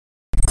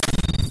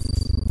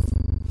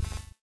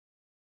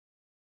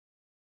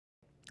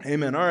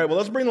Amen. All right, well,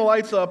 let's bring the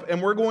lights up,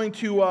 and we are going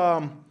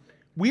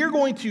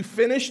to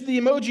finish the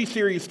emoji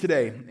series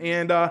today.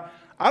 And I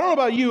don't know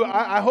about you,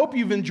 I hope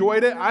you've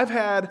enjoyed it. I've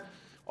had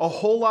a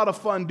whole lot of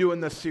fun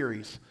doing this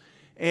series.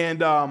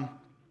 And have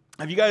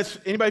you guys,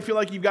 anybody feel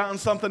like you've gotten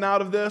something out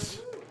of this?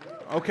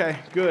 Okay,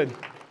 good.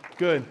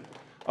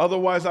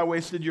 Otherwise, I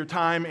wasted your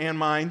time and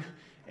mine,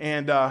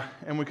 and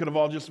we could have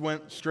all just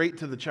went straight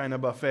to the China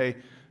buffet,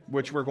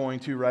 which we're going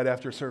to right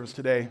after service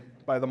today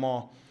by the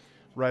mall.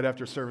 Right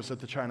after service at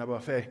the China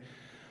buffet.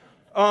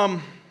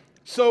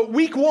 So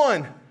week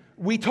 1,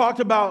 we talked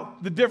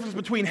about the difference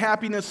between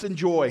happiness and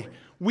joy.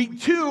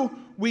 Week 2,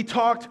 we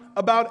talked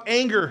about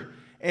anger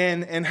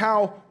and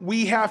how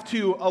we have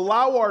to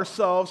allow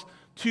ourselves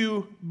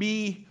to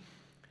be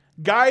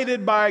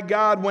guided by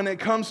God when it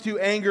comes to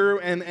anger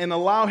and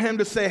allow Him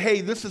to say,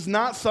 hey, this is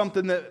not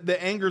something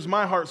that angers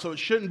my heart, so it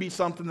shouldn't be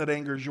something that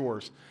angers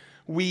yours.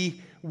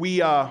 We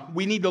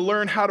need to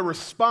learn how to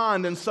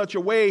respond in such a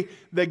way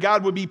that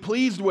God would be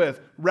pleased with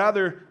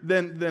rather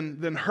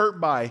than hurt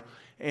by.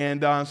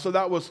 And so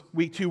that was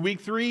week 2.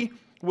 Week 3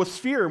 was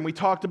fear, and we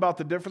talked about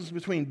the difference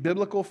between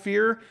biblical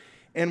fear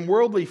and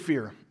worldly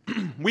fear.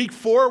 Week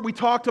 4, we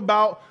talked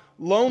about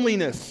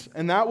loneliness,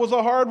 and that was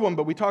a hard one,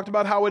 but we talked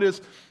about how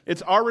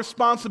it's our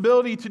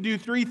responsibility to do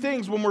 3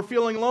 things when we're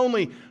feeling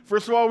lonely.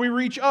 First of all, we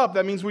reach up.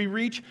 That means we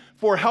reach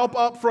for help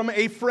up from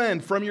a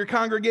friend, from your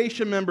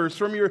congregation members,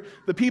 from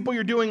the people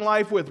you're doing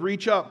life with.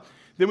 Reach up.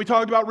 Then we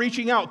talked about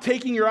reaching out,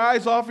 taking your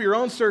eyes off of your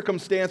own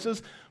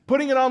circumstances,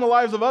 putting it on the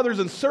lives of others,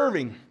 and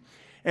serving.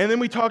 And then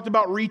we talked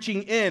about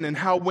reaching in and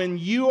how when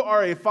you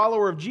are a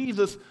follower of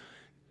Jesus,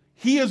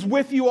 He is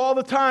with you all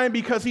the time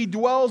because He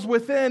dwells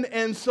within,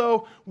 and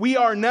so we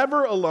are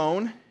never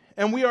alone,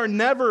 and we are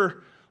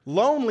never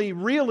lonely,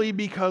 really,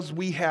 because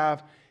we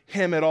have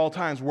Him at all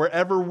times.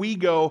 Wherever we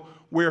go,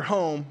 we're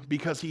home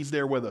because He's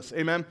there with us.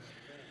 Amen?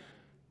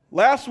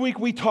 Last week,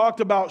 we talked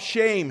about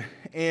shame,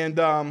 and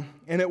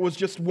it was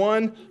just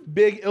one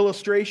big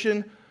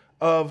illustration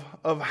of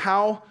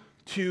how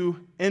to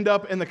end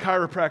up in the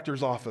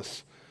chiropractor's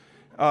office.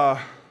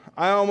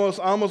 I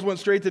almost went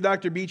straight to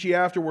Dr. Beachy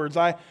afterwards.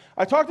 I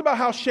talked about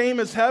how shame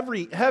is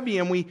heavy,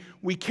 and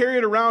we carry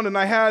it around, and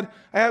I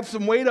had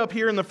some weight up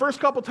here, and the first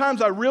couple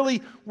times I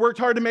really worked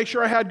hard to make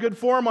sure I had good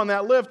form on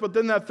that lift, but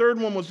then that third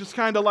one was just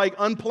kind of like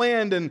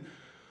unplanned, and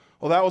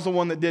well, that was the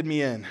one that did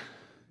me in.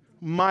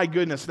 My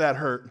goodness, that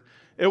hurt.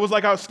 It was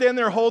like I was standing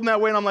there holding that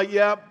weight, and I'm like,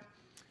 yep,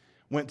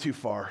 went too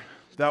far.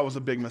 That was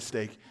a big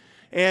mistake.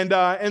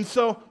 And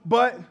so,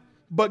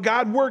 but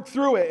God worked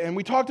through it, and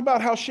we talked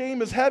about how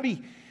shame is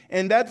heavy.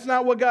 And that's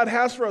not what God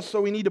has for us,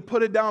 so we need to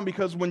put it down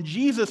because when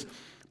Jesus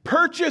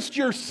purchased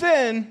your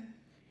sin,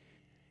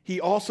 He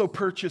also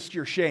purchased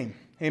your shame.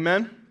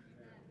 Amen?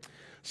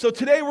 So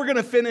today we're going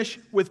to finish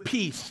with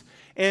peace.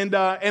 And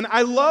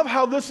I love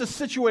how this is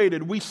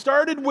situated. We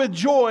started with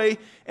joy,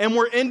 and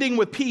we're ending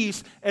with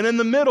peace. And in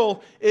the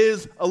middle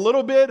is a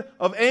little bit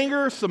of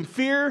anger, some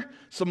fear,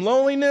 some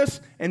loneliness,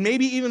 and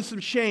maybe even some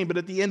shame. But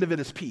at the end of it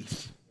is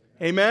peace.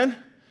 Amen?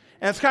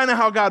 And that's kind of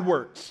how God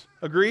works.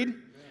 Agreed?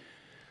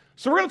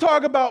 So we're going to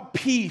talk about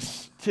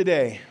peace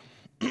today.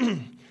 Let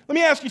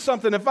me ask you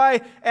something. If I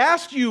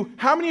asked you,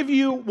 how many of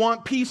you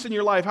want peace in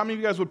your life, how many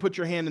of you guys would put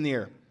your hand in the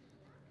air?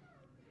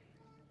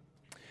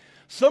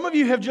 Some of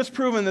you have just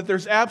proven that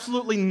there's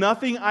absolutely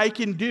nothing I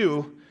can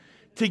do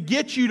to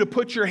get you to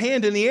put your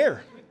hand in the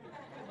air.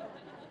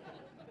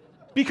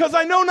 Because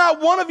I know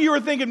not one of you are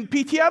thinking,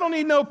 PT, I don't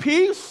need no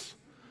peace.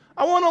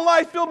 I want a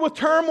life filled with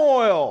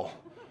turmoil.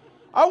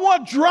 I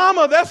want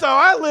drama. That's how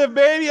I live,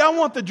 baby. I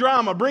want the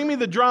drama. Bring me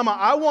the drama.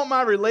 I want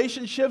my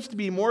relationships to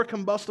be more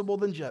combustible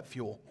than jet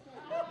fuel.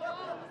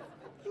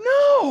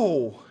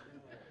 No.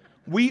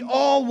 We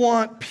all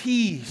want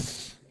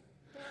peace.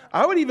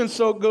 I would even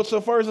go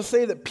so far as to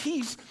say that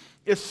peace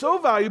is so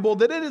valuable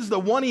that it is the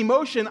one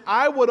emotion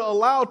I would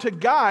allow to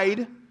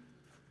guide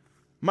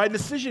my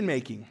decision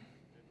making.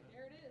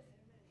 There it is.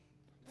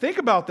 Think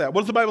about that.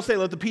 What does the Bible say?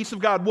 Let the peace of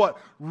God what?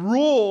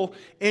 Rule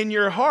in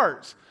your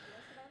hearts.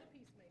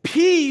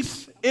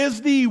 Peace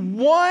is the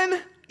one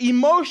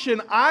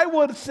emotion I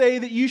would say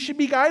that you should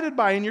be guided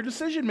by in your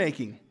decision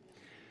making.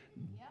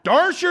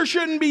 Darn sure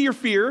shouldn't be your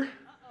fear.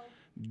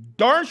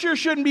 Darn sure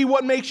shouldn't be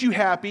what makes you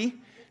happy.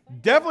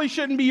 Definitely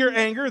shouldn't be your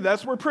anger.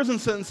 That's where prison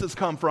sentences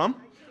come from,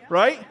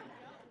 right?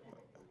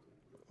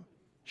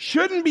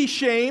 Shouldn't be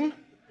shame.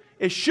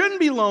 It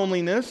shouldn't be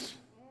loneliness.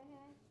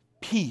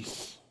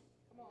 Peace.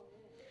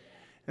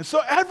 And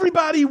so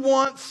everybody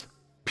wants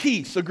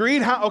peace.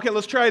 Agreed? Okay,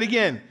 let's try it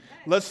again.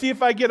 Let's see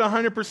if I get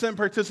 100%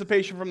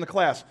 participation from the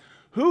class.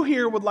 Who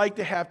here would like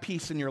to have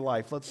peace in your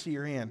life? Let's see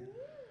your hand.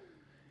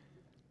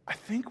 I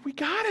think we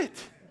got it.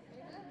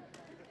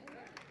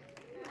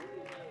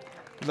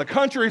 There's a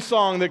country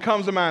song that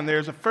comes to mind.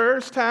 There's a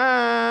first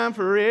time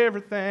for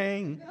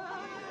everything.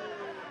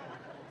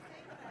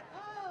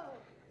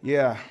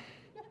 Yeah.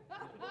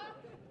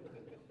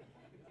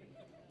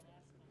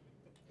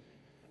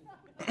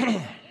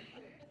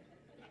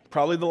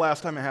 Probably the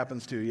last time it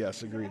happens too.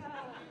 Yes, agreed.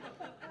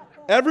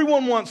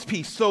 Everyone wants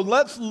peace. So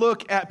let's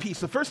look at peace.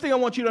 The first thing I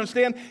want you to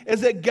understand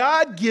is that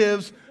God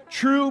gives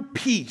true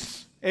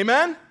peace.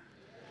 Amen?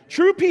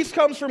 True peace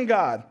comes from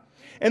God.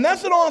 And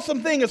that's an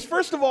awesome thing is,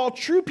 first of all,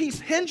 true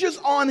peace hinges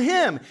on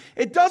Him.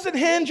 It doesn't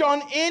hinge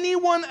on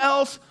anyone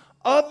else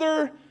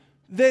other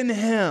than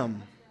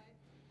Him.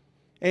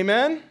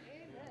 Amen?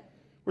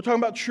 We're talking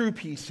about true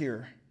peace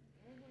here.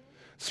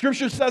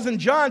 Scripture says in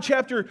John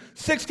chapter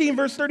 16,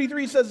 verse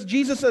 33,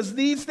 Jesus says,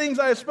 "These things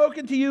I have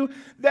spoken to you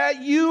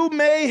that you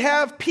may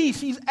have peace."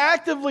 He's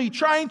actively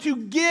trying to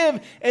give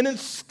and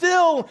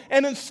instill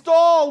and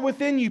install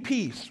within you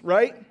peace,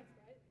 right?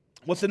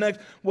 What's the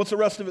next? What's the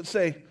rest of it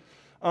say?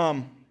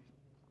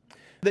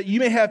 That you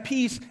may have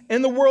peace.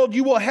 In the world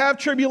you will have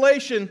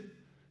tribulation.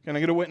 Can I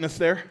get a witness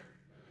there?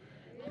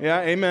 Yeah,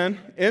 amen.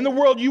 In the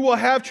world you will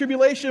have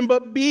tribulation,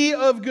 but be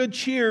of good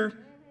cheer.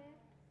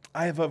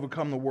 I have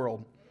overcome the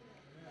world.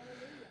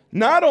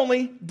 Not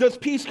only does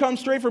peace come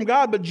straight from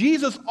God, but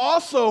Jesus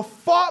also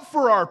fought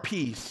for our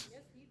peace.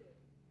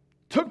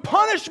 Took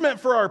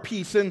punishment for our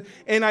peace. In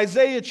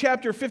Isaiah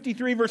chapter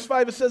 53, verse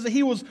 5, it says that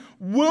He was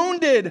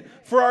wounded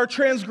for our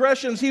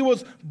transgressions. He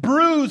was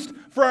bruised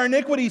for our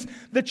iniquities.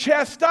 The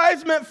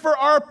chastisement for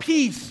our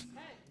peace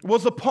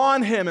was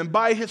upon Him, and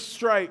by His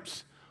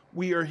stripes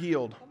we are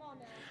healed.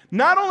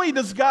 Not only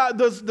does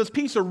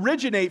peace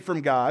originate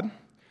from God,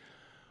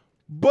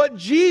 but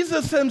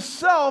Jesus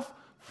Himself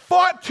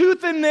fought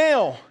tooth and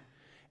nail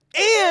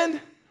and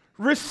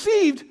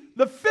received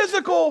the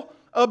physical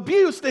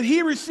abuse that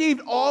He received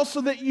all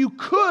so that you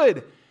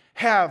could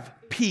have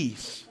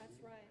peace.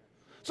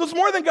 So it's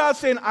more than God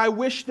saying, "I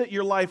wish that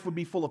your life would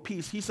be full of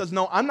peace." He says,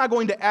 "No, I'm not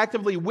going to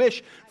actively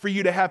wish for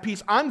you to have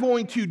peace. I'm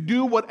going to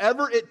do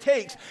whatever it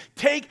takes.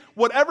 Take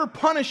whatever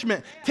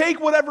punishment,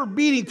 take whatever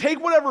beating,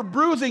 take whatever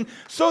bruising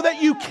so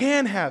that you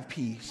can have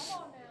peace."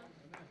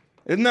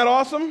 Isn't that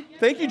awesome?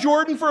 Thank you,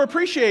 Jordan, for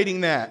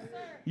appreciating that.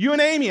 You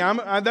and Amy,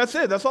 that's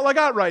it. That's all I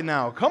got right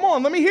now. Come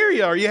on, let me hear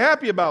you. Are you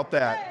happy about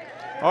that?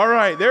 All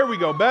right, there we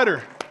go.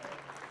 Better.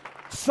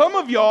 Some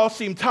of y'all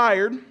seem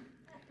tired.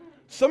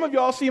 Some of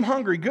y'all seem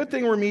hungry. Good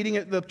thing we're meeting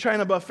at the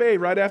China buffet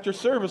right after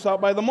service out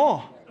by the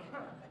mall.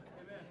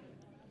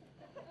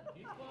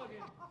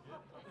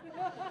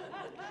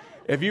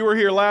 If you were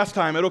here last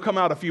time, it'll come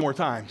out a few more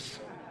times.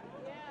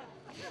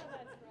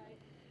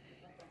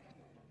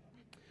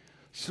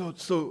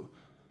 So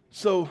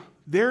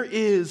there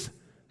is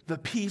the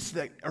peace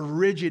that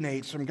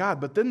originates from God,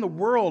 but then the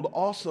world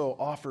also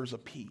offers a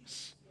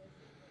peace.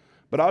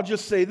 But I'll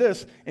just say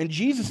this, and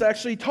Jesus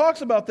actually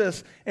talks about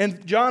this.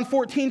 In John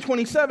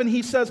 14:27,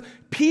 He says,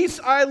 "Peace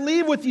I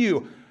leave with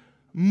you,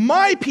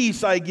 my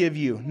peace I give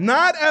you.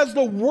 Not as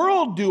the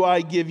world do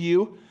I give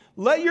you.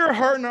 Let your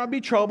heart not be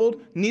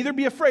troubled, neither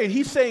be afraid."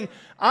 He's saying,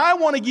 I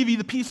want to give you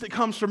the peace that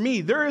comes from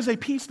me. There is a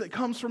peace that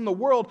comes from the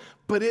world,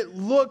 but it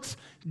looks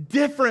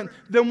different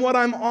than what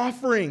I'm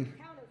offering.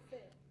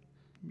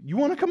 You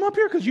want to come up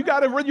here? Because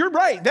you're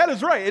right. That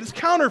is right. It's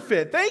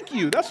counterfeit. Thank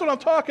you. That's what I'm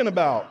talking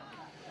about.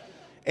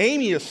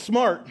 Amy is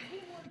smart.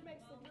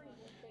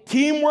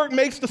 Teamwork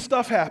makes the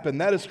stuff happen.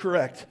 That is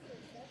correct.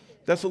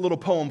 That's a little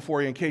poem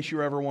for you in case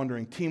you're ever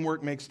wondering.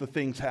 Teamwork makes the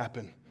things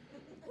happen.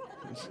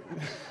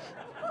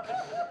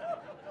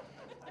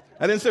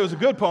 I didn't say it was a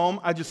good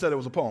poem. I just said it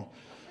was a poem.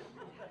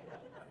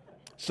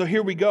 So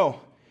here we go.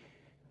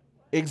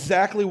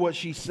 Exactly what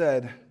she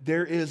said.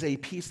 There is a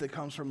peace that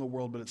comes from the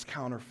world, but it's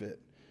counterfeit.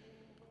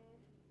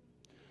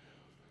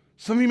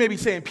 Some of you may be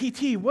saying,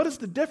 PT, what is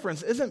the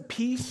difference? Isn't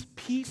peace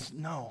peace?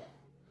 No.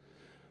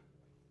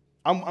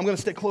 I'm going to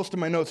stick close to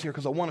my notes here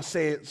because I want to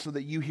say it so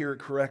that you hear it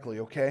correctly,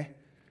 okay?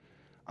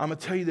 I'm going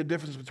to tell you the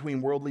difference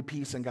between worldly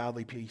peace and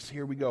godly peace.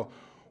 Here we go.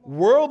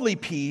 Worldly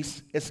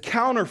peace is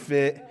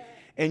counterfeit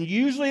and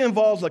usually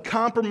involves a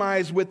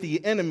compromise with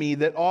the enemy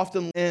that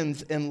often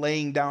ends in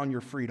laying down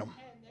your freedom.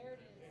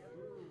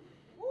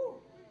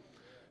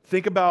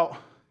 Think about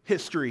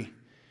history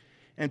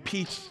and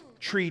peace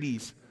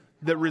treaties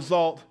that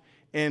result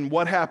in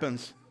what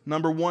happens.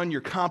 Number one,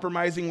 you're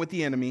compromising with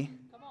the enemy,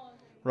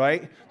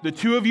 right? The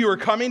two of you are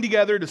coming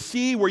together to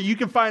see where you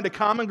can find a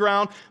common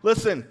ground.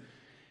 Listen,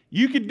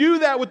 you could do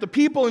that with the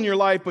people in your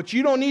life, but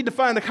you don't need to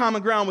find a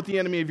common ground with the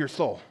enemy of your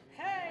soul.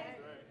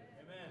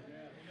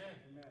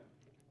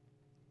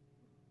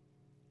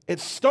 It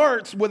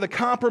starts with a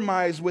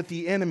compromise with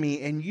the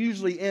enemy and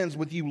usually ends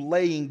with you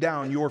laying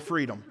down your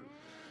freedom.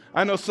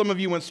 I know some of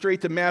you went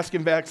straight to mask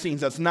and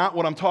vaccines. That's not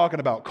what I'm talking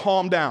about.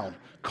 Calm down.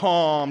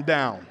 Calm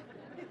down.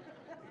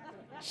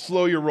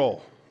 Slow your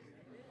roll.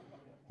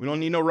 We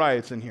don't need no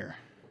riots in here.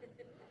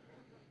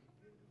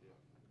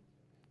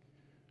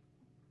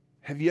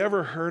 Have you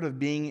ever heard of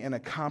being in a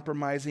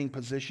compromising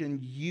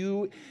position?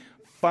 You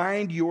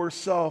find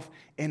yourself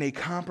in a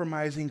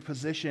compromising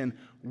position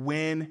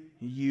when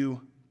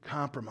you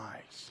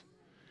compromise.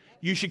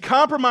 You should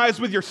compromise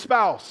with your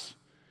spouse,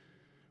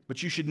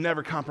 but you should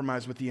never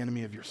compromise with the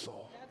enemy of your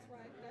soul.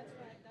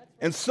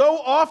 And so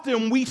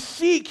often we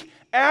seek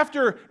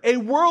after a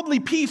worldly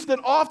peace that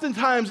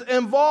oftentimes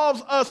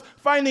involves us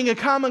finding a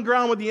common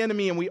ground with the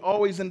enemy, and we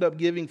always end up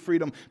giving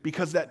freedom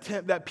because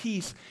that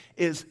peace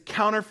is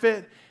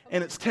counterfeit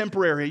and it's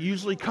temporary. It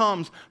usually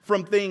comes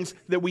from things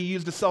that we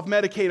use to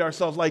self-medicate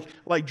ourselves,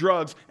 like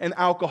drugs and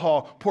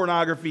alcohol,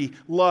 pornography,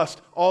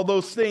 lust, all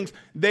those things.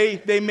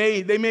 They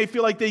may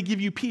feel like they give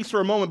you peace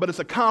for a moment, but it's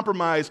a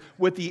compromise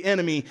with the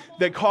enemy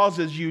that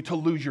causes you to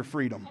lose your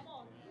freedom.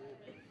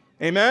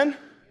 Amen?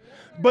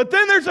 But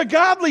then there's a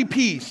godly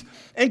peace,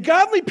 and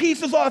godly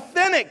peace is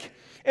authentic,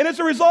 and it's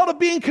a result of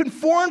being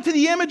conformed to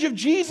the image of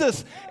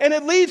Jesus, and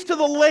it leads to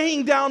the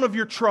laying down of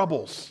your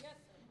troubles.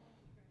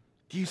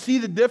 Do you see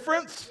the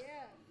difference?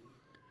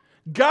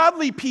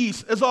 Godly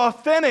peace is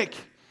authentic.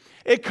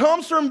 It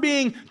comes from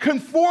being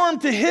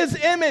conformed to His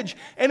image,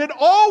 and it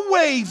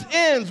always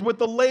ends with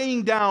the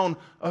laying down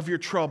of your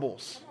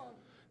troubles.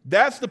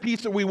 That's the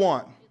peace that we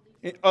want,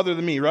 other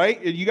than me,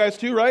 right? You guys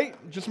too, right?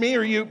 Just me,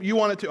 or you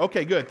want it too?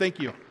 Okay, good, thank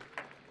you.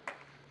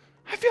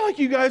 I feel like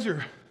you guys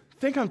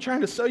think I'm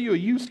trying to sell you a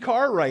used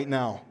car right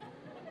now.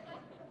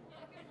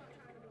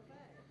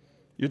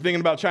 You're thinking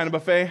about China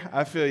Buffet?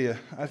 I feel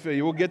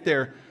you. We'll get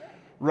there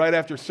right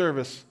after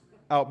service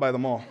out by the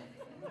mall.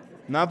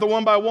 Not the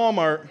one by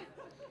Walmart.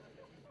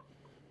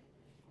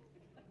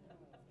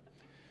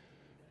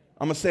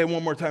 I'm going to say it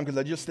one more time because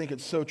I just think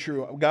it's so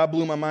true. God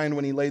blew my mind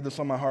when He laid this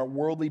on my heart.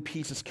 Worldly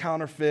peace is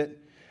counterfeit,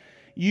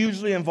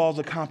 usually involves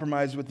a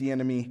compromise with the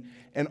enemy,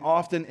 and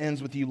often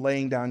ends with you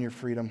laying down your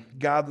freedom.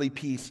 Godly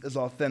peace is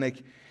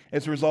authentic.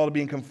 It's a result of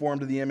being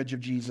conformed to the image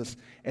of Jesus,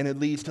 and it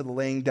leads to the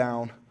laying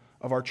down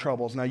of our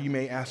troubles. Now you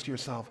may ask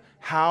yourself,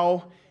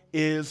 how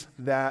is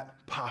that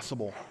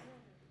possible?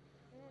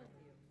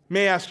 You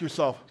may ask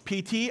yourself,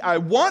 PT, I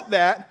want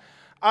that.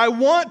 I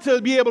want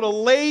to be able to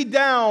lay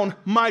down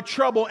my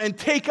trouble and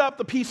take up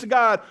the peace of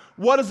God.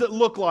 What does it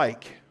look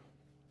like?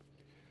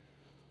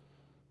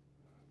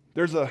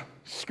 There's a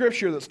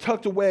scripture that's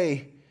tucked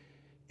away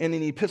in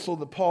an epistle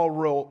that Paul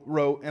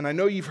wrote, and I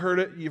know you've heard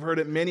it. You've heard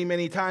it many,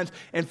 many times.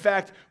 In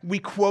fact, we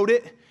quote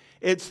it.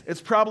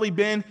 It's probably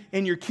been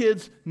in your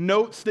kids'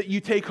 notes that you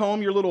take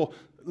home, your little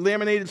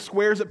laminated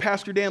squares that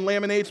Pastor Dan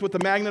laminates with the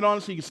magnet on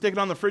it so you can stick it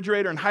on the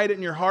refrigerator and hide it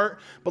in your heart.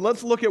 But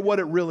let's look at what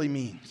it really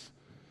means.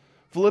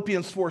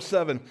 Philippians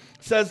 4:7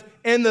 says,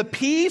 "And the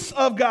peace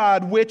of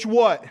God, which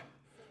what?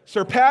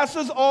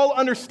 Surpasses all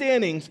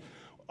understanding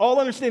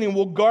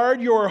will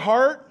guard your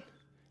heart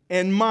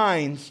and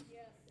minds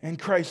in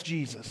Christ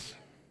Jesus."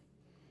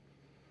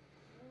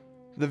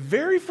 The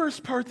very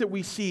first part that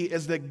we see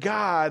is that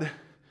God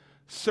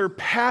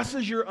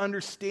surpasses your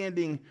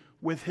understanding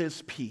with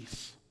His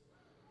peace.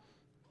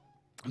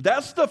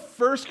 That's the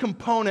first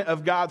component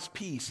of God's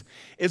peace,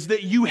 is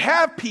that you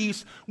have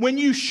peace when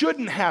you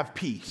shouldn't have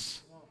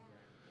peace.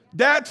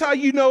 That's how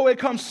you know it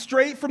comes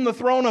straight from the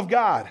throne of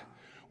God.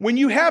 When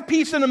you have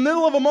peace in the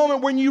middle of a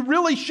moment when you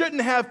really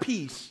shouldn't have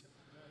peace.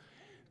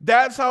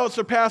 That's how it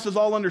surpasses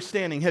all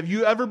understanding. Have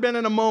you ever been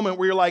in a moment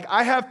where you're like,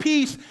 I have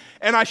peace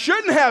and I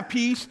shouldn't have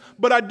peace,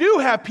 but I do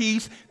have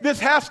peace. This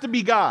has to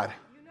be God.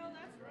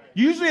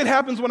 Usually it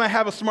happens when I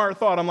have a smart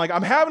thought. I'm like,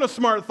 I'm having a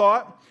smart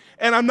thought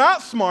and I'm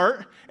not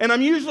smart and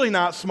I'm usually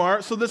not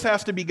smart, so this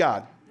has to be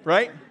God,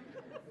 right?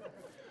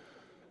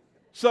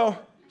 So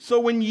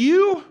when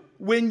you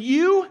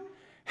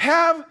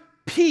have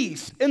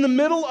peace in the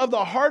middle of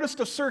the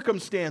hardest of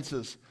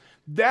circumstances,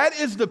 that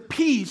is the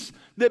peace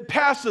that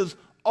passes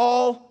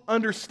all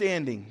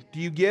understanding.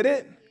 Do you get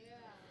it?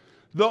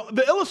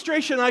 The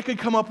illustration I could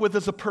come up with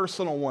is a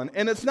personal one,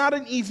 and it's not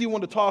an easy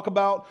one to talk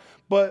about,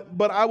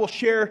 but I will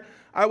share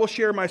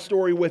my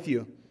story with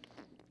you.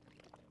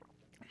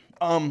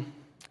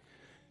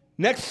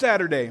 Next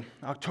Saturday,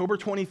 October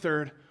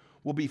 23rd,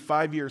 will be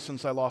 5 years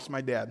since I lost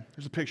my dad.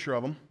 There's a picture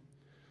of him.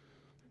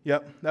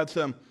 Yep, that's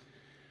him.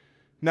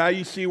 Now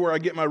you see where I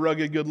get my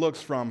rugged good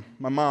looks from,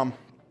 my mom.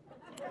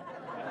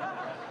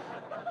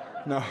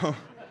 No. I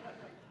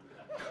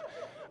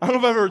don't know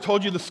if I've ever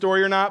told you the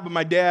story or not, but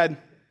my dad,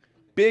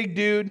 big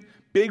dude,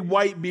 big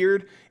white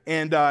beard,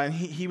 and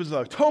he was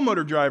a tow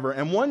motor driver.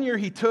 And one year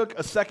he took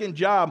a second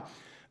job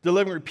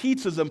delivering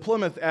pizzas in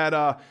Plymouth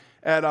at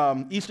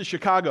east of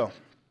Chicago.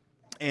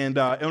 And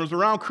it was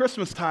around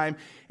Christmas time,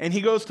 and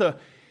he goes to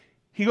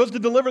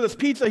deliver this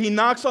pizza. He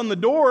knocks on the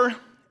door,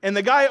 and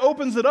the guy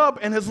opens it up,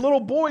 and his little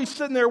boy's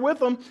sitting there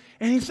with him,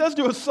 and he says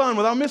to his son,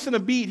 without missing a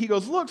beat, he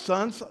goes, "Look,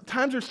 son,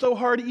 times are so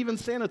hard, even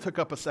Santa took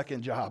up a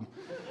second job."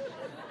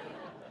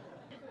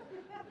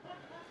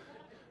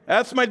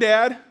 That's my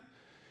dad.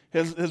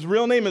 His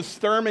real name is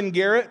Thurman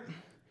Garrett,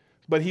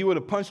 but he would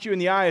have punched you in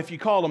the eye if you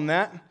called him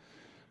that.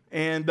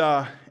 And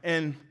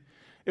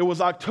it was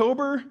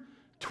October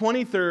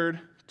 23rd,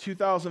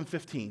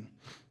 2015.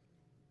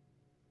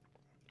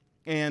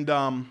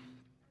 And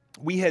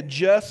we had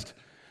just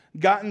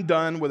gotten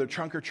done with a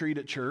trunk or treat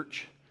at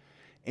church,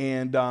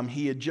 and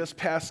he had just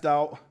passed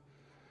out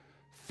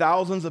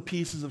thousands of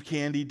pieces of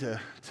candy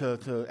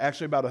to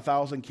actually about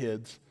 1,000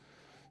 kids.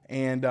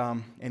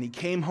 And he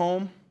came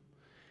home,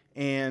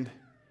 and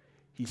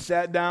he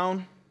sat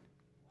down,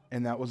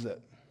 and that was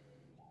it.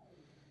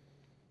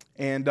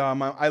 And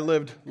I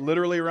lived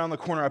literally around the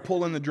corner. I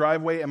pull in the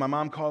driveway, and my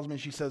mom calls me.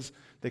 She says,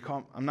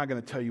 I'm not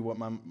going to tell you what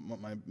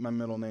my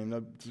middle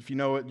name. If you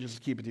know it,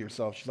 just keep it to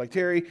yourself. She's like,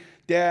 Terry,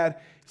 Dad,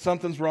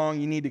 something's wrong.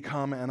 You need to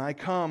come. And I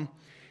come,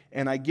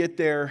 and I get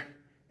there,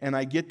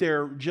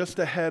 just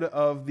ahead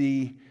of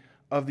the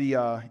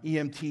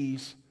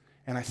EMTs,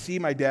 and I see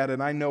my dad,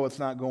 and I know it's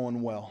not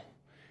going well.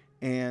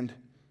 And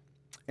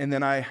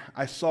then I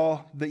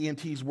saw the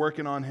EMTs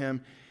working on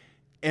him,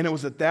 and it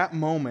was at that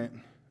moment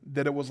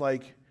that it was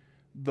like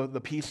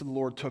the peace of the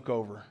Lord took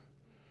over.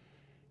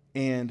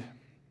 And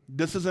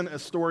this isn't a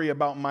story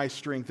about my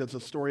strength. It's a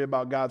story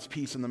about God's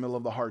peace in the middle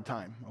of the hard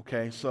time,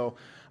 okay? So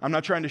I'm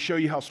not trying to show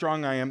you how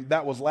strong I am.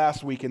 That was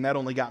last week, and that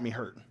only got me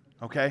hurt,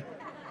 okay?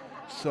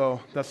 So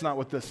that's not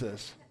what this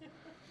is.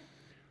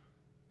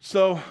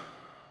 So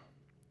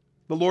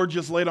the Lord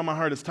just laid on my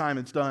heart, it's time,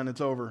 it's done,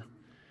 it's over.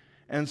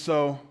 And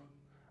so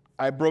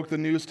I broke the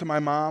news to my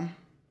mom.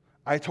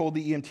 I told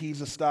the EMTs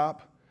to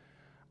stop.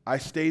 I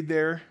stayed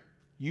there.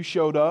 You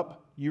showed up.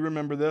 You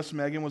remember this.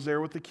 Megan was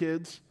there with the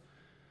kids.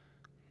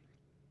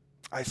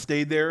 I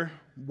stayed there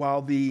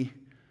while the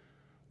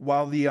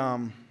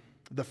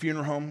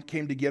funeral home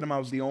came to get him. I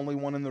was the only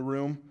one in the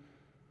room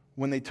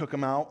when they took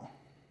him out.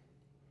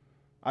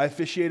 I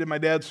officiated my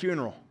dad's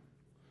funeral.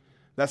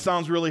 That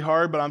sounds really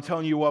hard, but I'm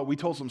telling you what, we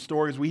told some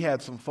stories. We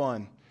had some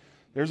fun.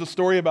 There's a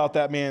story about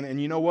that man, and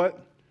you know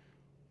what?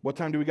 What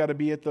time do we got to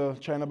be at the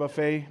China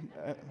buffet?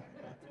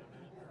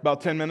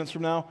 About 10 minutes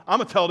from now? I'm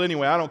going to tell it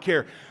anyway. I don't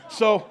care.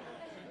 So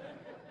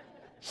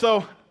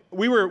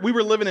we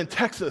were living in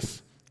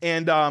Texas,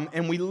 and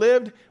we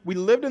lived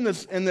in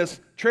this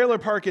trailer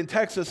park in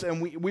Texas,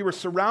 and we were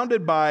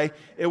surrounded by,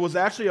 it was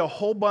actually a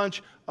whole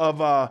bunch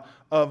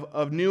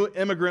of new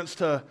immigrants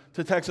to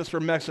Texas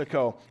from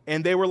Mexico.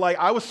 And they were like,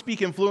 I was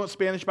speaking fluent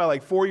Spanish by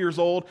like 4 years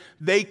old.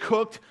 They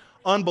cooked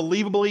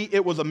unbelievably.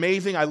 It was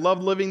amazing. I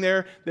loved living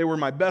there. They were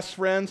my best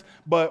friends.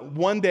 But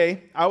one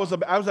day, I was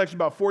actually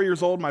about 4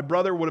 years old. My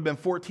brother would have been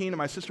 14, and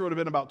my sister would have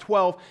been about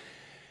 12.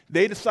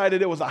 They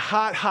decided it was a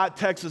hot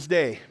Texas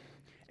day.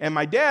 And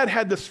my dad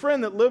had this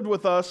friend that lived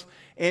with us,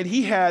 and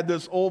he had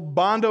this old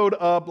bondoed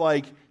up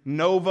like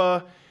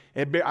Nova.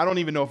 I don't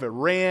even know if it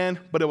ran,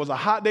 but it was a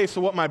hot day.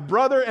 So what my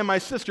brother and my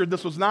sister,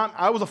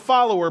 I was a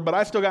follower, but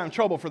I still got in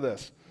trouble for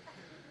this.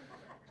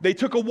 They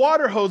took a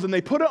water hose and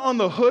they put it on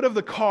the hood of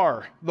the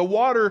car. The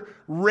water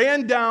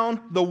ran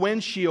down the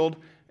windshield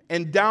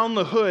and down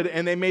the hood,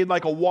 and they made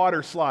like a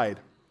water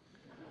slide.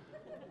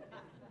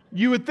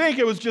 You would think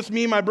it was just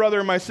me, my brother,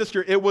 and my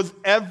sister. It was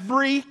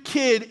every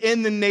kid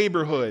in the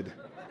neighborhood.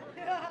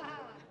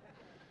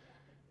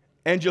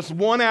 And just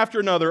one after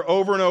another,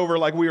 over and over,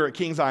 like we were at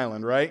Kings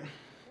Island, right?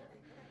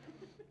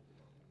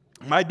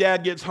 My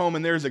dad gets home,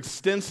 and there's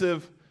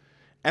extensive,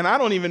 and I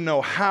don't even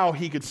know how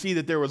he could see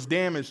that there was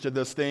damage to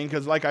this thing,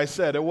 because like I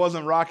said, it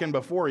wasn't rocking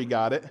before he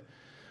got it.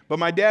 But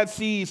my dad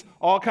sees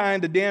all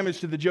kinds of damage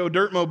to the Joe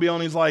Dirtmobile,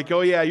 and he's like,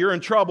 oh yeah, you're in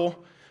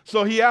trouble.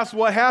 So he asked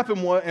what happened,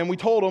 and we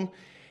told him,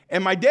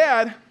 and my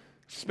dad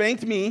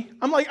spanked me.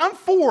 I'm like, I'm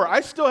 4.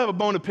 I still have a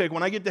bone to pick.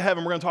 When I get to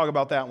heaven, we're going to talk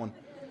about that one.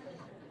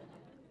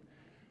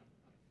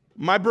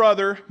 My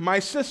brother, my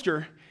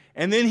sister,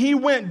 and then he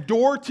went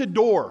door to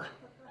door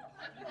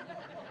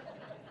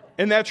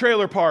in that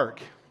trailer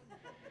park.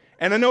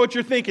 And I know what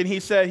you're thinking.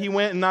 He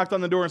went and knocked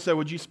on the door and said,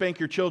 would you spank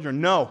your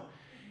children? No.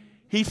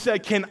 He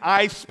said, can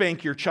I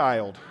spank your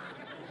child?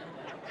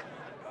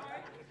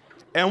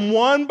 And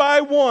one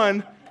by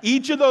one,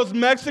 each of those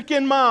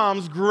Mexican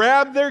moms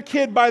grabbed their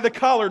kid by the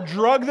collar,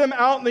 drug them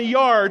out in the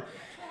yard,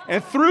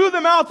 and threw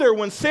them out there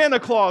when Santa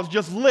Claus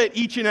just lit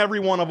each and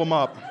every one of them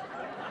up.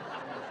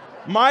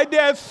 My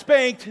dad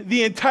spanked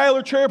the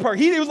entire trailer park.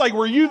 He was like,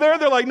 were you there?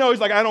 They're like, no. He's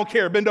like, I don't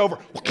care. Bend over.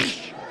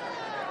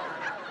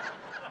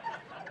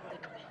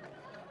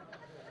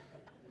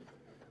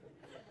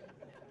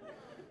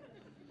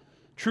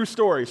 True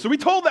story. So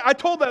I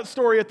told that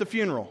story at the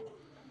funeral.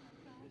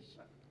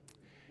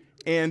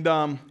 And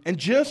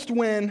just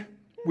when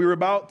we were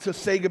about to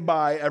say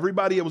goodbye,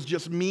 it was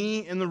just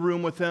me in the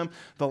room with him.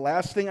 The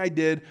last thing I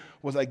did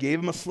was I gave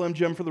him a Slim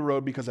Jim for the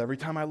road, because every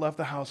time I left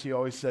the house, he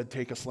always said,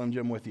 take a Slim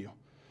Jim with you.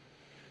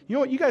 You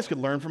know what? You guys could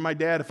learn from my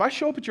dad. If I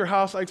show up at your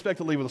house, I expect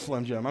to leave with a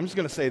Slim Jim. I'm just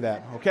going to say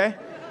that, okay?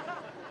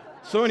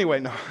 So anyway,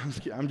 no,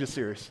 I'm just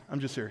serious.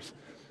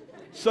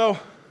 So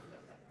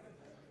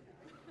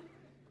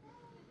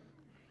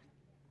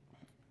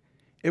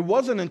it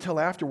wasn't until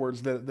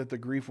afterwards that the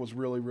grief was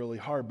really, really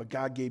hard, but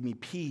God gave me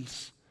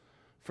peace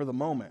for the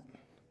moment.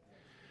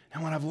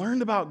 And what I've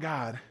learned about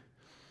God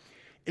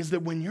is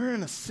that when you're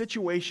in a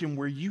situation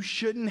where you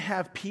shouldn't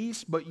have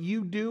peace, but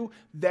you do,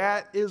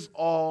 that is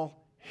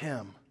all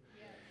Him.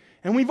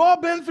 And we've all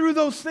been through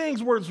those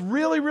things where it's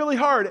really, really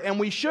hard and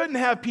we shouldn't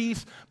have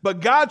peace, but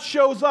God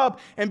shows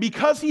up, and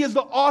because He is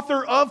the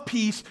author of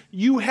peace,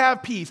 you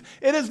have peace.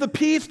 It is the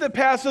peace that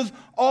passes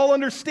all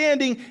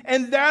understanding,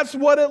 and that's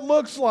what it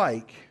looks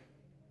like.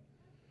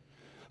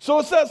 So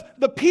it says,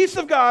 the peace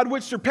of God,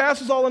 which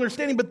surpasses all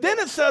understanding, but then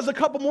it says a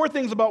couple more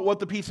things about what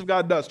the peace of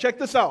God does. Check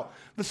this out.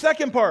 The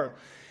second part,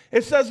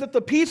 It says that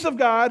the peace of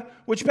God,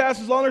 which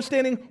passes all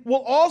understanding,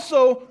 will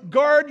also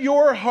guard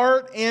your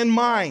heart and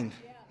mind.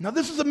 Yeah. Now,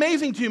 this is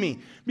amazing to me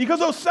because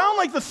those sound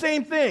like the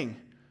same thing.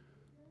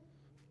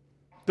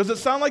 Does it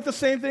sound like the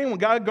same thing when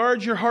God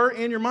guards your heart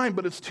and your mind?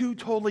 But it's two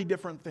totally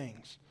different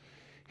things.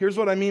 Here's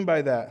what I mean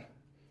by that. It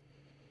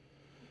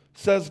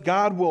says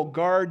God will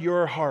guard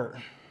your heart.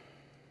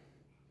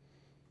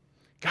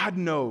 God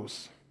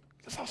knows.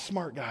 That's how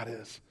smart God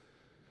is.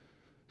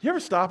 You ever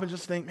stop and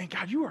just think, man,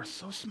 God, you are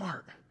so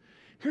smart.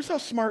 Here's how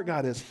smart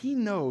God is. He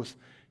knows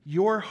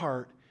your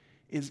heart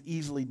is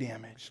easily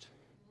damaged.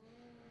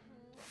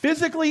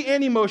 Physically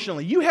and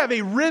emotionally. You have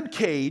a rib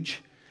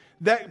cage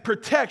that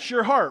protects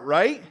your heart,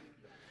 right?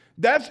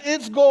 That's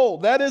its goal.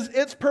 That is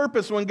its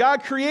purpose. When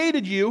God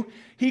created you,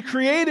 He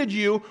created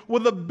you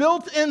with a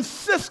built-in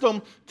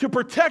system to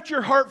protect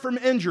your heart from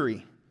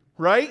injury,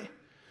 right?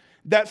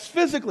 That's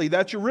physically,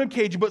 that's your rib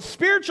cage. But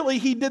spiritually,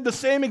 He did the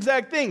same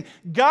exact thing.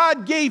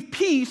 God gave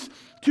peace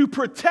to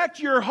protect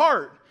your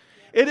heart.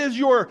 It is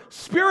your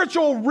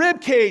spiritual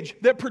rib cage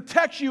that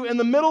protects you in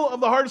the middle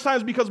of the hardest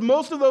times because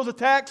most of those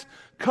attacks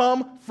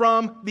come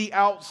from the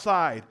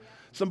outside.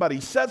 Somebody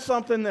said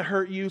something that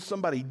hurt you.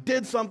 Somebody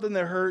did something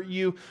that hurt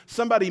you.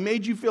 Somebody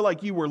made you feel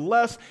like you were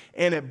less,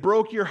 and it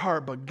broke your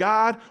heart. But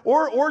God,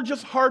 or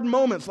just hard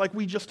moments like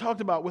we just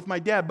talked about with my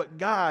dad, but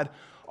God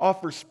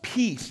offers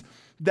peace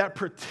that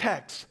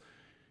protects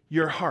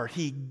your heart.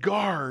 He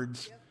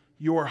guards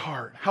your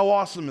heart. How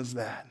awesome is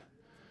that?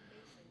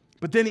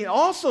 But then He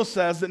also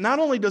says that not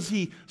only does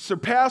He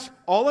surpass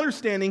all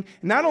understanding,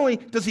 not only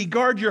does He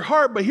guard your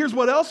heart, but here's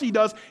what else He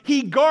does.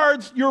 He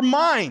guards your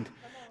mind.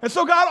 And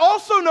so God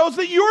also knows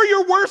that you're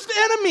your worst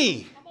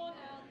enemy.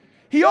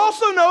 He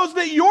also knows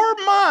that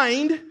your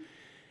mind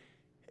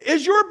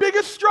is your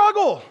biggest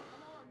struggle.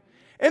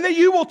 And that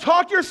you will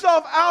talk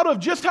yourself out of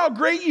just how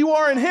great you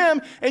are in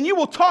Him, and you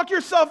will talk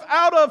yourself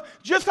out of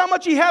just how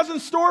much He has in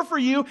store for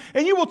you,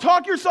 and you will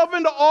talk yourself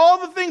into all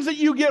the things that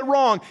you get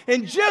wrong,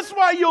 and just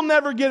why you'll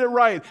never get it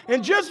right,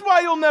 and just why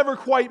you'll never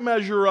quite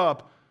measure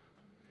up.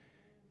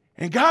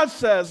 And God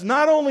says,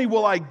 not only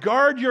will I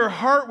guard your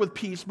heart with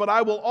peace, but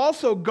I will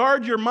also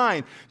guard your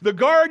mind. The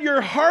guard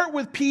your heart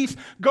with peace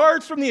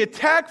guards from the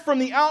attack from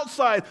the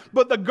outside,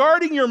 but the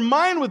guarding your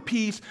mind with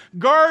peace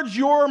guards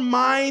your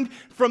mind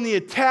from the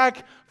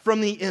attack from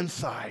the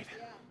inside.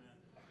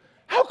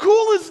 How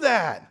cool is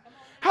that?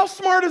 How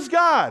smart is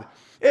God?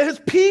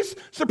 His peace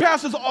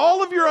surpasses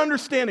all of your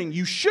understanding.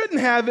 You shouldn't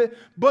have it,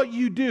 but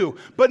you do.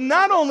 But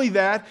not only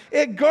that,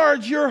 it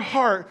guards your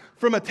heart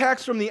from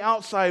attacks from the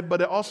outside,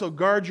 but it also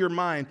guards your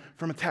mind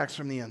from attacks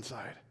from the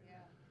inside. Yeah,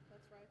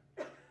 that's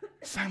right.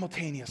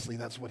 Simultaneously,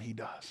 that's what He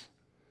does.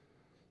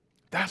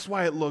 That's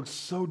why it looks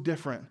so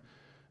different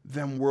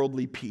than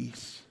worldly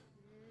peace.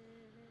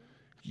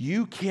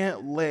 You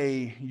can't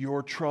lay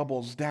your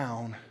troubles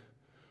down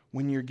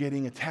when you're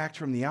getting attacked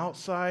from the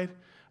outside,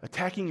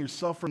 attacking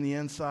yourself from the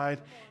inside,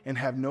 and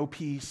have no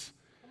peace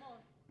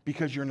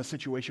because you're in a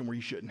situation where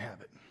you shouldn't have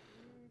it.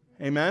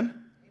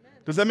 Amen?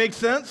 Does that make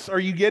sense? Are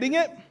you getting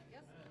it? I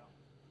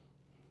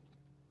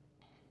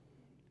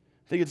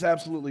think it's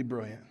absolutely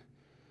brilliant.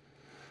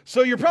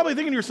 So you're probably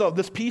thinking to yourself,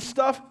 this peace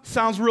stuff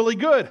sounds really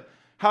good.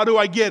 How do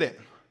I get it?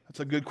 That's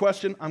a good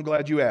question. I'm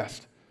glad you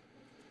asked.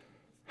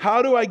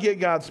 How do I get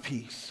God's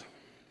peace?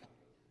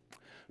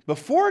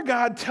 Before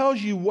God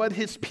tells you what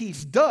His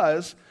peace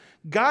does,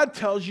 God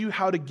tells you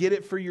how to get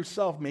it for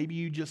yourself. Maybe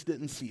you just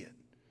didn't see it.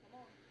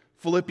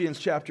 Philippians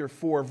chapter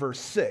 4, verse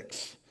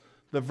 6.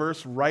 The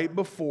verse right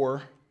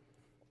before,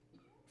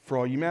 for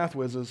all you math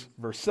whizzes,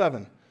 verse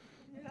 7.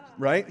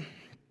 Right? It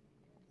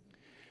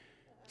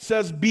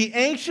says, be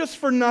anxious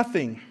for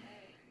nothing,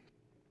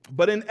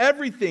 but in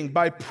everything,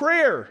 by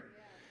prayer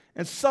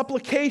and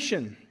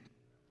supplication,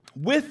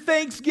 with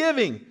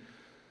thanksgiving,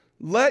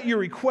 let your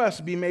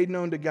requests be made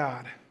known to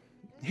God.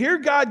 Here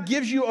God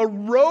gives you a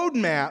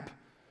roadmap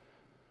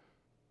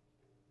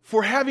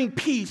for having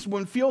peace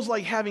when it feels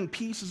like having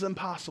peace is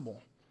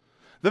impossible.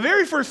 The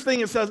very first thing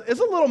it says is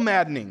a little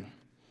maddening.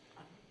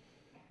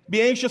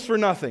 Be anxious for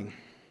nothing.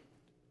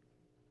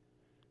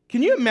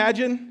 Can you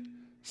imagine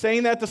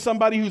saying that to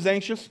somebody who's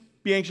anxious?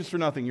 Be anxious for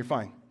nothing, you're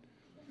fine.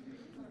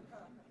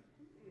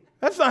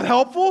 That's not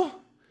helpful.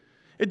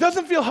 It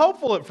doesn't feel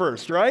helpful at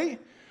first, right?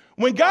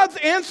 When God's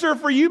answer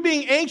for you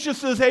being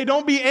anxious is, hey,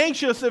 don't be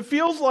anxious, it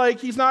feels like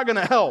He's not going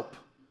to help,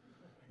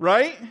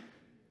 right?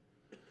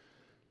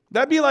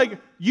 That'd be like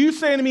you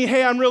saying to me,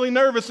 hey, I'm really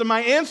nervous, and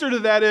my answer to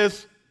that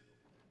is,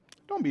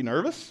 don't be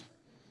nervous.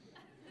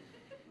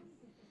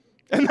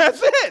 And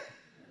that's it.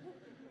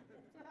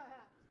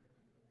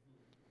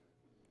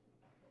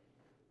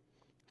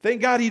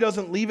 Thank God He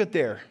doesn't leave it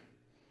there.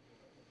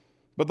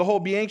 But the whole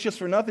be anxious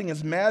for nothing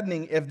is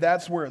maddening if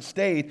that's where it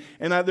stayed.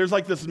 And there's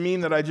like this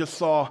meme that I just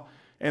saw,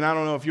 and I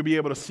don't know if you'll be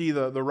able to see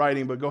the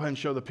writing, but go ahead and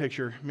show the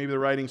picture. Maybe the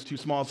writing's too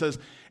small. It says,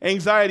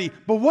 anxiety,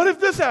 but what if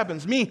this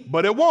happens? Me,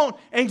 but it won't.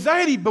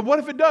 Anxiety, but what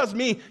if it does?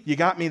 Me, you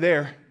got me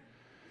there.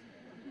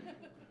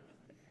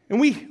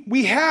 And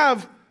we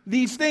have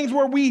these things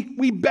where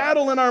we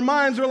battle in our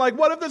minds. We're like,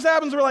 what if this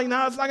happens? We're like,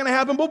 no, it's not going to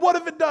happen. But what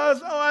if it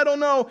does? Oh, I don't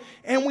know.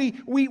 And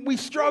we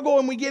struggle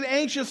and we get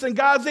anxious. And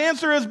God's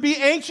answer is be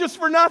anxious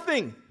for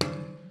nothing.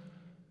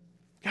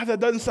 God, that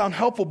doesn't sound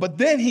helpful. But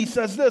then he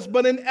says this,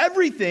 but in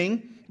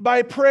everything,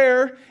 by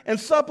prayer and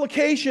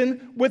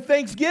supplication with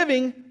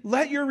thanksgiving,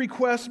 let your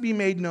requests be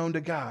made known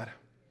to God.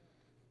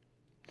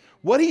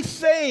 What he's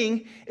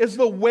saying is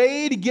the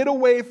way to get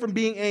away from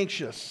being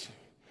anxious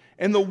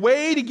and the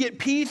way to get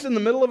peace in the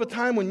middle of a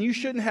time when you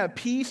shouldn't have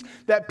peace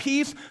that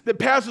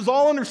passes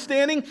all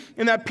understanding,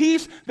 and that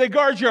peace that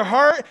guards your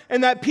heart,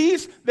 and that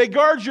peace that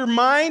guards your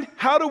mind.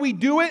 How do we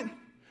do it?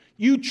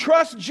 You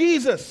trust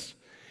Jesus,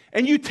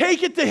 and you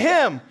take it to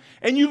him,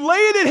 and you lay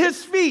it at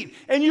his feet,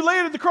 and you lay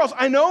it at the cross.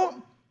 I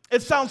know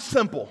it sounds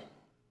simple.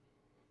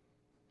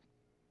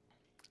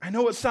 I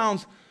know it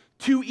sounds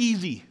too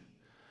easy.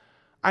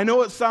 I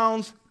know it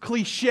sounds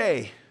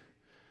cliche,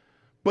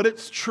 but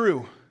it's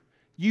true.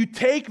 You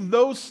take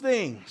those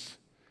things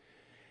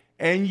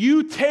and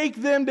you take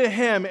them to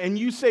him and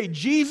you say,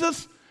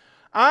 Jesus,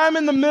 I'm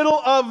in the middle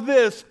of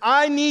this.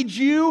 I need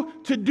you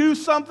to do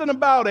something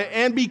about it.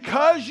 And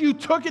because you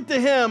took it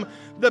to him,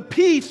 the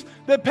peace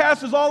that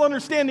passes all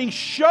understanding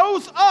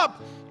shows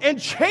up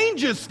and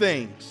changes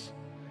things.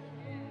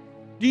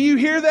 Do you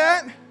hear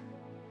that?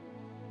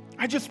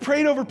 I just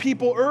prayed over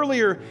people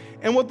earlier,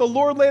 and what the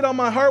Lord laid on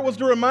my heart was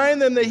to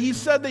remind them that he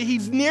said that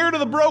he's near to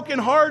the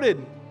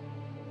brokenhearted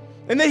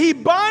and that he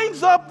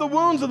binds up the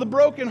wounds of the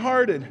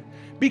brokenhearted.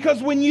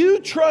 Because when you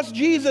trust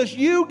Jesus,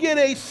 you get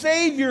a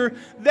Savior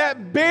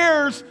that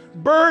bears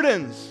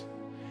burdens.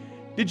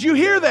 Did you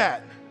hear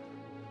that?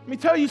 Let me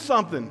tell you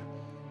something.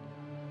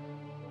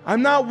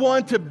 I'm not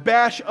one to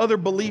bash other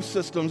belief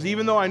systems,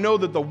 even though I know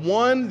that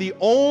the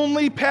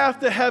only path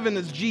to heaven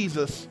is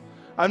Jesus.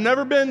 I've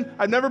never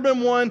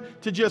been one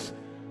to just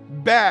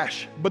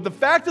bash. But the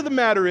fact of the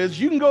matter is,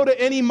 you can go to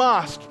any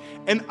mosque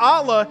and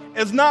Allah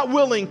is not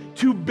willing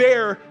to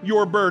bear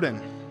your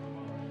burden.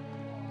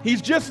 He's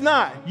just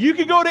not. You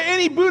could go to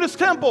any Buddhist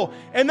temple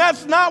and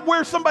that's not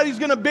where somebody's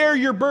going to bear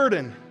your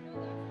burden.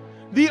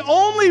 The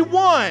only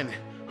one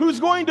who's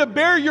going to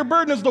bear your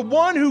burden is the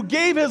one who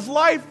gave his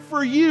life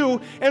for you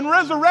and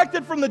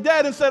resurrected from the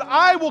dead and said,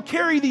 I will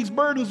carry these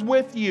burdens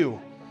with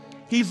you.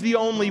 He's the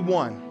only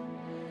one.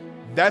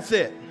 That's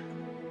it.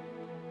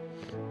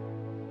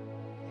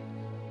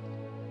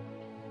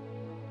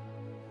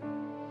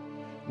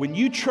 When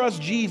you trust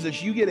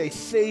Jesus, you get a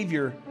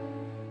Savior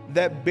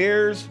that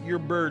bears your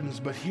burdens.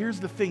 But here's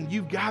the thing,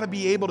 you've got to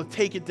be able to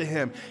take it to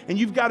him. And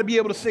you've got to be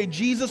able to say,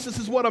 Jesus, this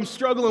is what I'm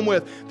struggling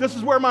with. This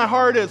is where my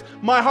heart is.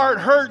 My heart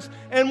hurts.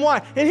 And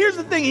why? And here's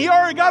the thing,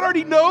 God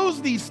already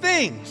knows these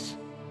things.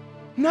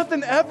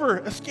 Nothing ever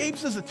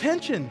escapes his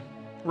attention,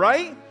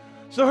 right?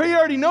 So he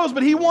already knows,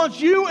 but he wants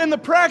you in the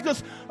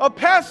practice of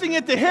passing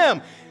it to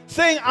him.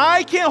 Saying,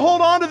 I can't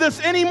hold on to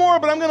this anymore,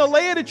 but I'm going to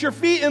lay it at your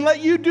feet and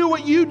let you do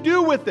what you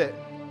do with it.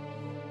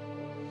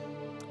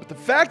 But the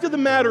fact of the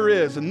matter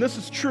is, and this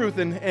is truth,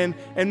 and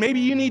maybe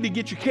you need to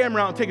get your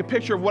camera out and take a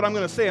picture of what I'm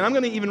going to say, and I'm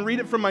going to even read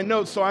it from my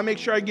notes so I make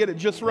sure I get it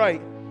just right.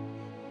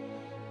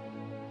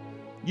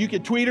 You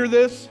can tweet her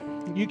this,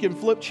 you can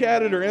flip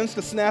chat it or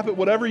Insta snap it,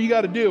 whatever you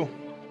got to do.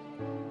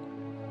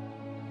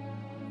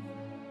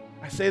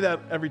 I say that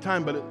every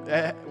time, but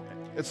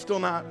it's still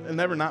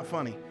never not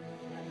funny.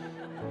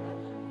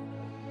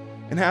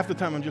 And half the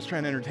time I'm just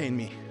trying to entertain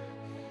me.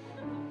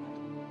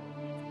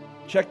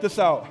 Check this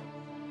out.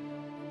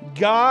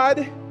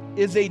 God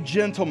is a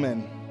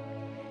gentleman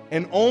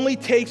and only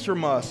takes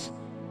from us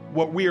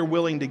what we are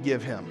willing to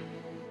give him.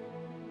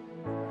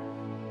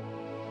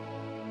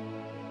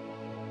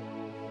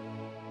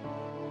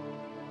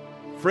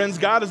 Friends,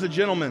 God is a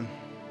gentleman.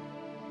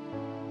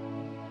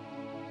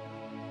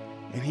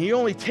 And he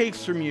only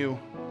takes from you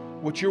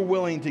what you're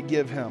willing to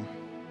give him.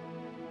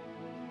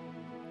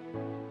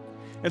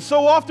 And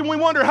so often we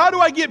wonder, how do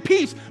I get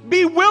peace?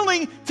 Be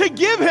willing to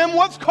give him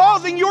what's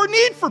causing your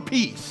need for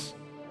peace.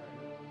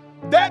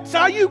 That's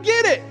how you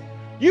get it.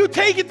 You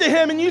take it to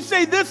him and you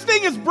say, this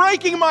thing is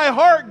breaking my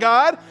heart,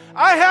 God.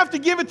 I have to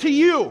give it to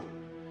you.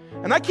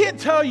 And I can't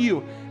tell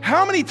you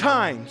how many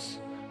times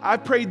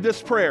I've prayed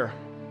this prayer.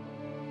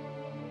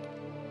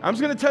 I'm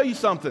just going to tell you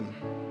something.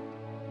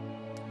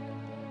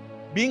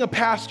 Being a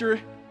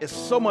pastor is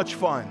so much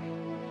fun.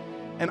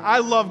 And I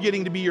love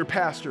getting to be your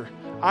pastor.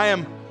 I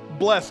am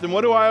blessed. And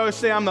what do I always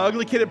say? I'm the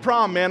ugly kid at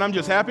prom, man. I'm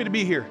just happy to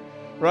be here,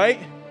 right?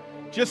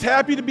 Just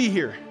happy to be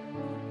here.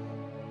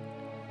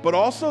 But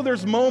also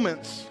there's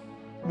moments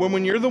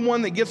when you're the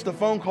one that gets the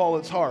phone call,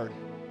 it's hard.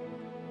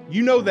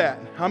 You know that.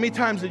 How many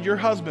times did your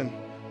husband,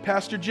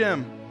 Pastor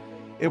Jim,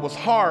 it was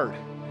hard.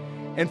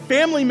 And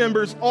family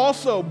members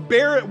also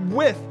bear it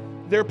with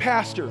their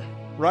pastor,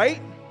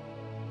 right?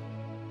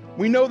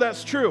 We know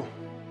that's true.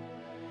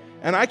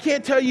 And I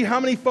can't tell you how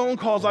many phone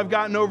calls I've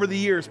gotten over the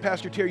years,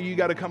 Pastor Terry, you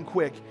got to come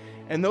quick.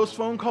 And those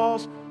phone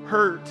calls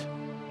hurt.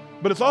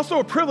 But it's also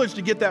a privilege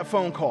to get that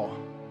phone call.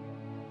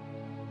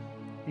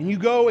 And you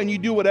go and you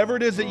do whatever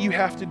it is that you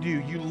have to do.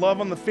 You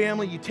love on the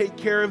family, you take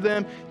care of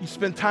them, you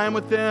spend time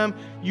with them,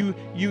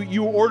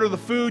 you order the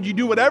food, you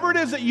do whatever it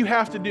is that you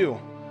have to do.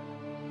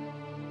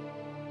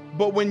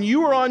 But when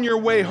you are on your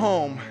way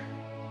home,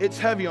 it's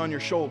heavy on your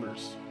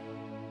shoulders.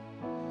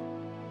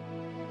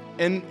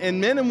 And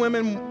men and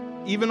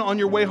women, even on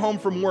your way home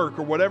from work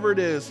or whatever it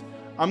is,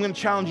 I'm going to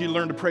challenge you to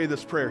learn to pray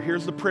this prayer.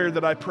 Here's the prayer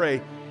that I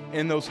pray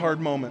in those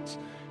hard moments.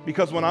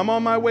 Because when I'm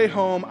on my way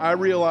home, I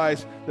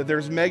realize that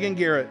there's Megan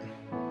Garrett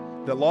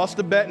that lost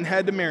a bet and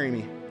had to marry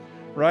me,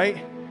 right?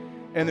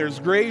 And there's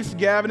Grace,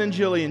 Gavin, and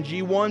Jillian,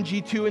 G1,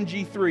 G2, and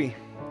G3.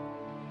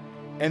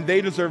 And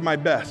they deserve my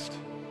best,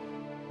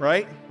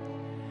 right?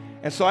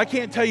 And so I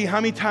can't tell you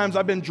how many times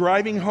I've been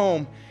driving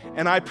home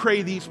and I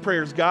pray these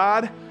prayers.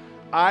 God,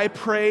 I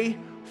pray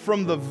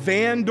from the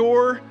van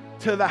door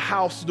to the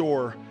house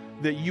door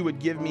that you would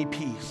give me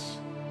peace.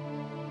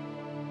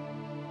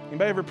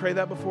 Anybody ever pray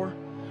that before?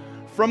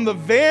 From the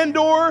van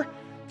door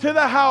to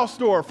the house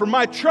door, from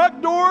my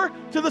truck door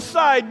to the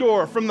side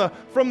door, from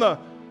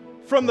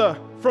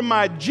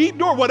my Jeep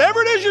door,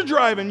 whatever it is you're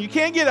driving, you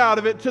can't get out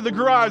of it, to the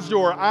garage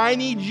door. I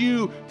need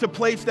you to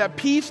place that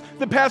peace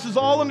that passes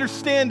all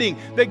understanding,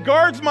 that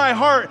guards my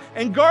heart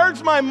and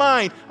guards my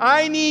mind.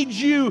 I need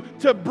you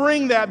to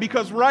bring that,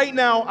 because right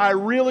now I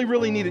really,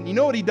 really need it. You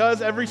know what he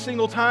does every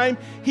single time?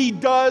 He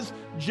does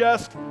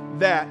just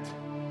that.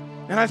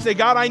 And I say,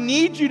 God, I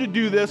need you to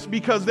do this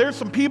because there's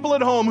some people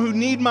at home who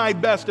need my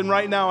best, and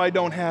right now I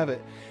don't have it.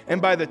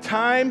 And by the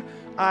time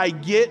I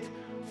get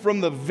from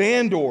the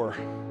van door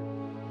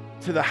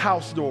to the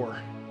house door,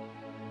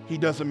 he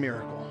does a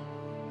miracle.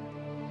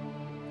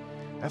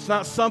 That's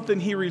not something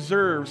he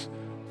reserves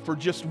for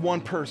just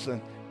one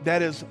person.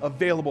 That is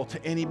available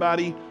to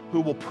anybody who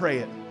will pray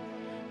it.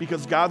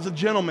 Because God's a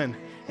gentleman,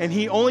 and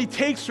he only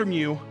takes from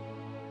you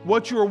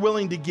what you are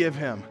willing to give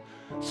him.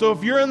 So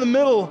if you're in the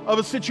middle of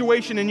a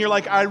situation and you're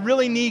like, I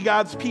really need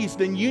God's peace,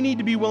 then you need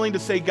to be willing to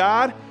say,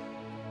 God,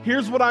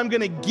 here's what I'm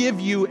going to give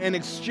you in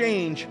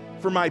exchange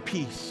for my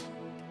peace.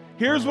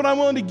 Here's what I'm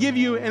willing to give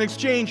you in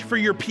exchange for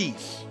your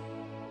peace.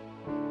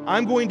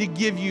 I'm going to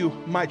give you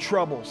my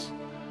troubles.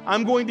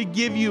 I'm going to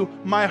give you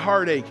my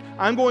heartache.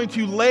 I'm going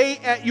to lay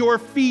at your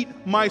feet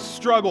my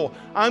struggle.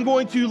 I'm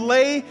going to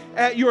lay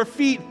at your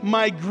feet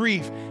my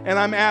grief. And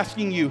I'm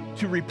asking you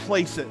to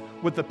replace it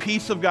with the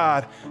peace of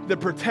God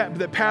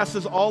that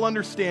passes all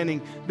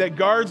understanding, that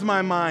guards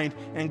my mind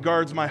and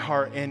guards my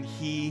heart. And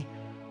he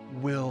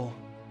will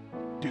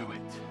do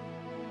it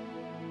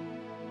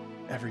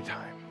every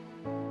time.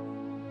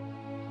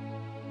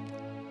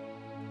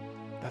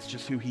 That's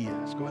just who he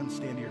is. Go ahead and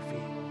stand to your feet.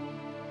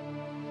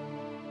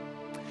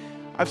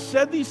 I've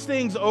said these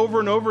things over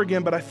and over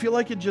again, but I feel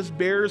like it just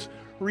bears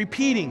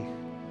repeating.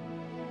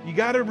 You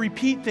got to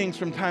repeat things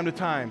from time to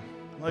time.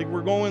 Like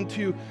we're going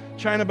to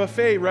China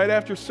Buffet right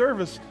after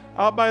service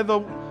out by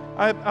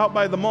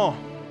the mall.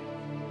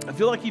 I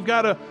feel like you've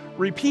got to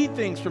repeat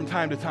things from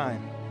time to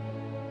time.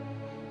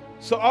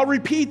 So I'll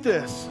repeat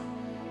this.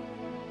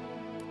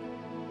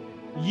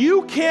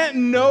 You can't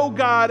know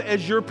God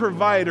as your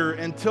provider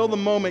until the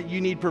moment you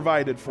need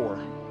provided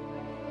for.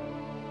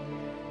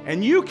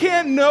 And you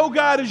can't know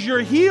God as your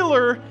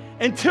healer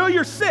until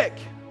you're sick.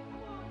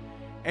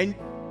 And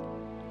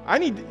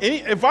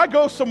if I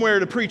go somewhere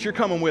to preach, you're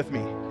coming with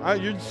me.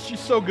 She's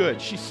so good.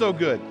 She's so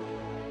good.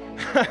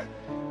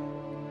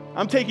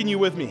 I'm taking you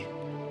with me.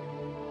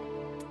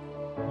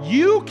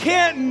 You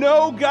can't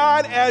know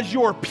God as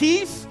your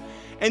peace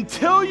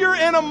until you're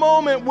in a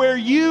moment where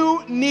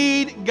you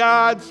need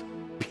God's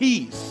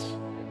peace.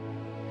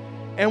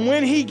 And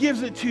when he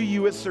gives it to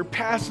you, it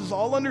surpasses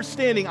all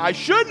understanding. I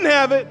shouldn't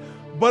have it,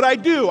 but I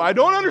do. I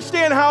don't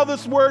understand how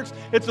this works.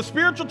 It's a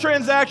spiritual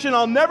transaction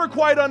I'll never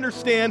quite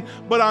understand,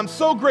 but I'm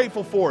so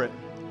grateful for it.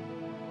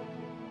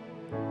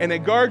 And it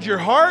guards your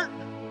heart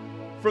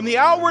from the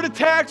outward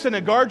attacks, and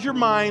it guards your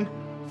mind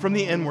from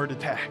the inward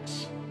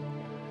attacks.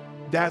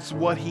 That's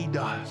what he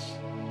does.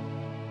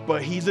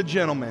 But he's a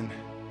gentleman,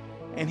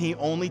 and he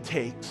only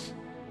takes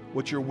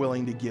what you're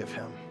willing to give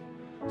him.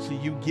 So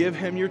you give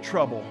him your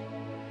trouble.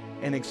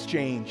 In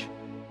exchange,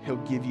 he'll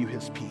give you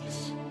his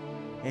peace.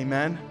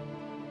 Amen?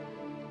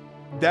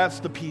 That's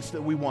the peace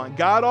that we want.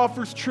 God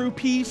offers true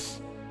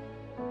peace.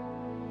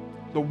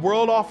 The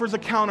world offers a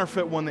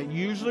counterfeit one that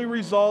usually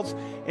results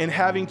in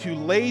having to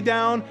lay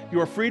down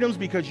your freedoms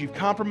because you've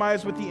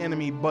compromised with the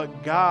enemy.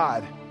 But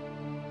God,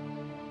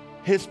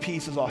 his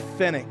peace is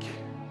authentic.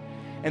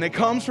 And it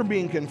comes from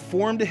being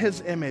conformed to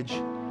his image.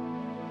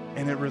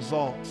 And it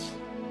results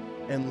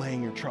in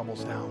laying your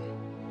troubles down.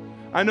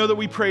 I know that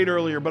we prayed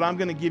earlier, but I'm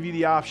going to give you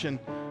the option.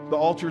 The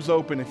altar's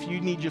open. If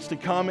you need just to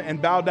come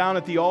and bow down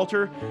at the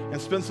altar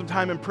and spend some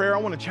time in prayer, I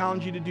want to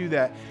challenge you to do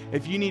that.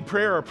 If you need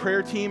prayer, our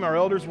prayer team, our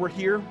elders, we're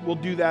here. We'll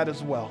do that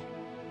as well.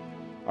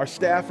 Our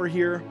staff are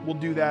here. We'll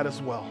do that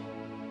as well.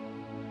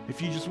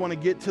 If you just want to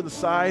get to the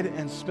side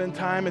and spend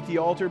time at the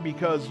altar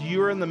because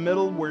you're in the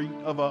middle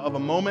of a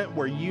moment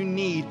where you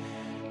need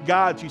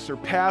God to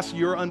surpass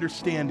your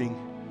understanding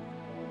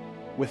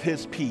with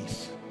his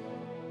peace,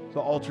 The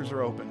altars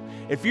are open.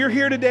 If you're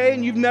here today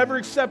and you've never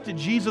accepted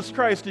Jesus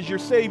Christ as your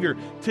Savior,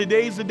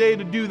 today's the day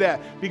to do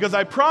that. Because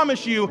I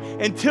promise you,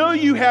 until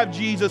you have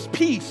Jesus,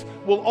 peace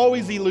will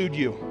always elude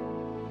you.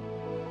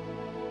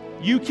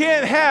 You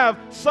can't have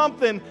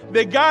something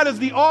that God is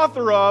the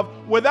author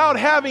of without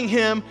having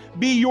Him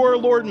be your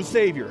Lord and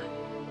Savior.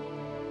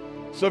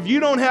 So if you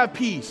don't have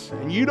peace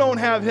and you don't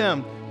have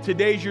Him,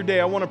 today's your day.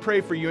 I want to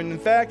pray for you. And in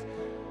fact,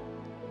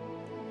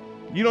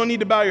 you don't need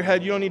to bow your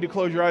head. You don't need to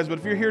close your eyes. But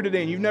if you're here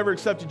today and you've never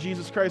accepted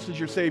Jesus Christ as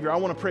your Savior, I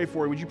want to pray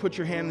for you. Would you put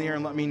your hand in the air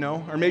and let me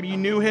know? Or maybe you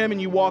knew Him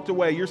and you walked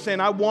away. You're saying,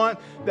 I want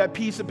that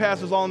peace that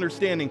passes all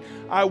understanding.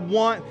 I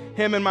want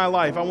Him in my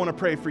life. I want to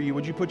pray for you.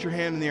 Would you put your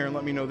hand in the air and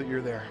let me know that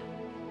you're there?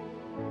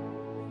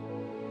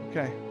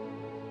 Okay.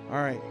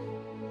 All right.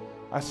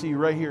 I see you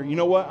right here. You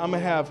know what? I'm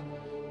going to have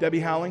Debbie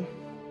Howling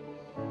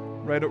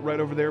right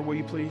over there, will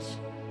you please?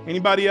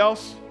 Anybody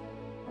else?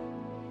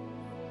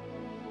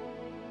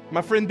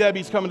 My friend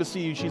Debbie's coming to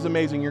see you. She's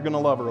amazing. You're going to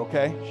love her,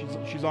 okay?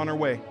 She's on her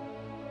way.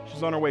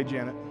 She's on her way,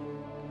 Janet.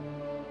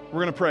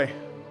 We're going to pray.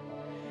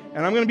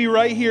 And I'm going to be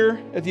right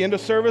here at the end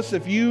of service.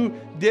 If you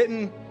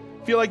didn't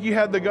feel like you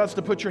had the guts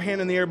to put your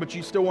hand in the air, but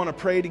you still want to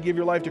pray to give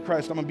your life to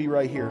Christ, I'm going to be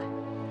right here.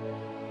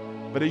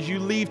 But as you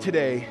leave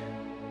today,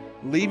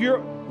 leave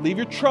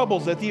your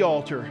troubles at the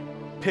altar,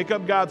 pick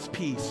up God's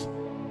peace,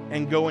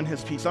 and go in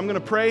His peace. I'm going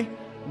to pray.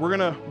 We're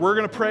going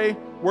to pray.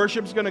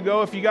 Worship's going to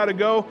go. If you got to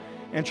go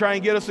and try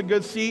and get us a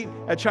good seat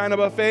at China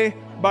Buffet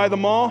by the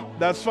mall,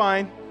 that's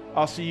fine.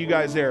 I'll see you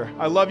guys there.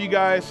 I love you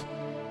guys.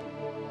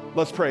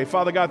 Let's pray.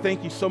 Father God,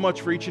 thank you so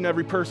much for each and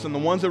every person, the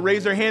ones that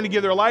raise their hand to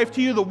give their life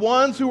to you, the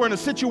ones who are in a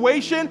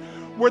situation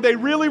where they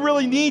really,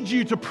 really need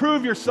you to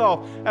prove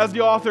yourself as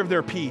the author of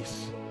their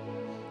peace.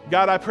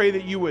 God, I pray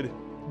that you would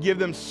give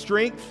them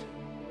strength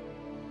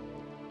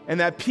and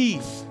that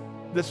peace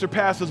that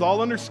surpasses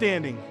all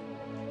understanding,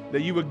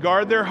 that you would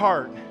guard their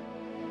heart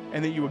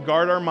and that you would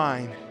guard our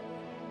mind.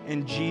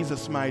 In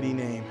Jesus' mighty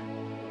name,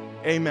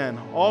 amen.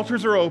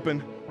 Altars are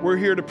open. We're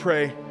here to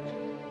pray.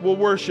 We'll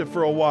worship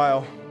for a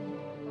while,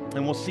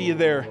 and we'll see you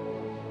there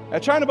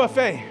at China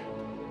Buffet,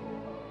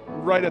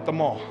 right at the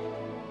mall.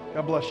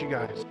 God bless you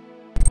guys.